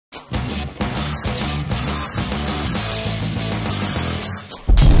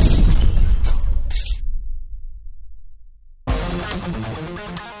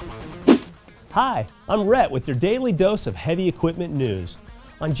Hi, I'm Rhett with your daily dose of heavy equipment news.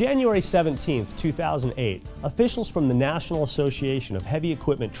 On January 17, 2008, officials from the National Association of Heavy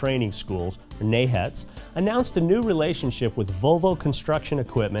Equipment Training Schools, or NAHETS, announced a new relationship with Volvo Construction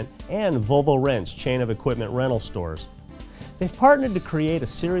Equipment and Volvo Rents chain of equipment rental stores. They've partnered to create a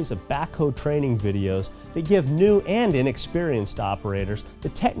series of backhoe training videos that give new and inexperienced operators the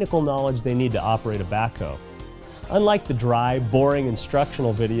technical knowledge they need to operate a backhoe. Unlike the dry, boring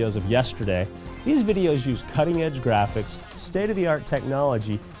instructional videos of yesterday, these videos use cutting-edge graphics, state-of-the-art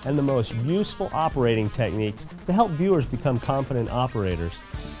technology, and the most useful operating techniques to help viewers become competent operators.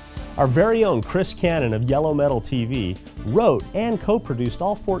 Our very own Chris Cannon of Yellow Metal TV wrote and co-produced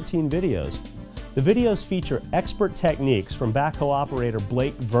all 14 videos. The videos feature expert techniques from backhoe operator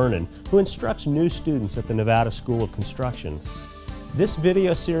Blake Vernon, who instructs new students at the Nevada School of Construction. This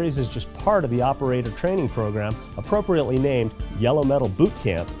video series is just part of the operator training program appropriately named Yellow Metal Boot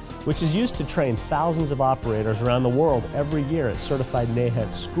Camp, which is used to train thousands of operators around the world every year at certified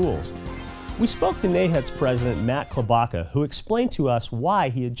NAHETS schools. We spoke to NAHETS President Matt Klobaka, who explained to us why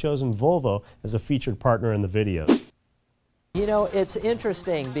he had chosen Volvo as a featured partner in the videos. You know, it's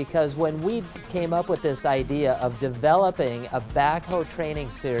interesting because when we came up with this idea of developing a backhoe training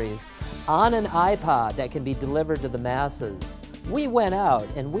series on an iPod that can be delivered to the masses, we went out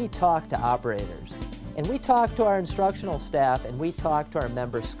and we talked to operators. And we talked to our instructional staff and we talked to our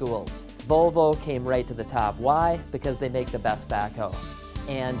member schools. Volvo came right to the top. Why? Because they make the best backhoe.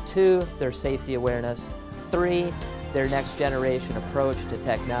 And 2, their safety awareness. 3, their next generation approach to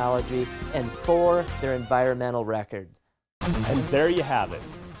technology. And 4, their environmental record. And there you have it.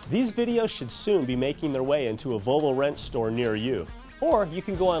 These videos should soon be making their way into a Volvo Rent store near you. Or you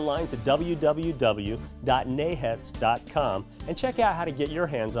can go online to www.nahets.com and check out how to get your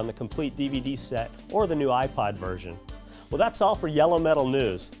hands on the complete DVD set or the new iPod version. Well, that's all for Yellow Metal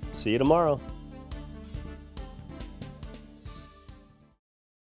News. See you tomorrow.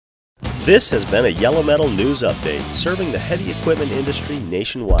 This has been a Yellow Metal News Update serving the heavy equipment industry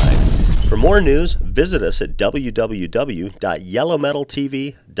nationwide. For more news, visit us at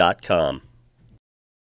www.yellowmetaltv.com.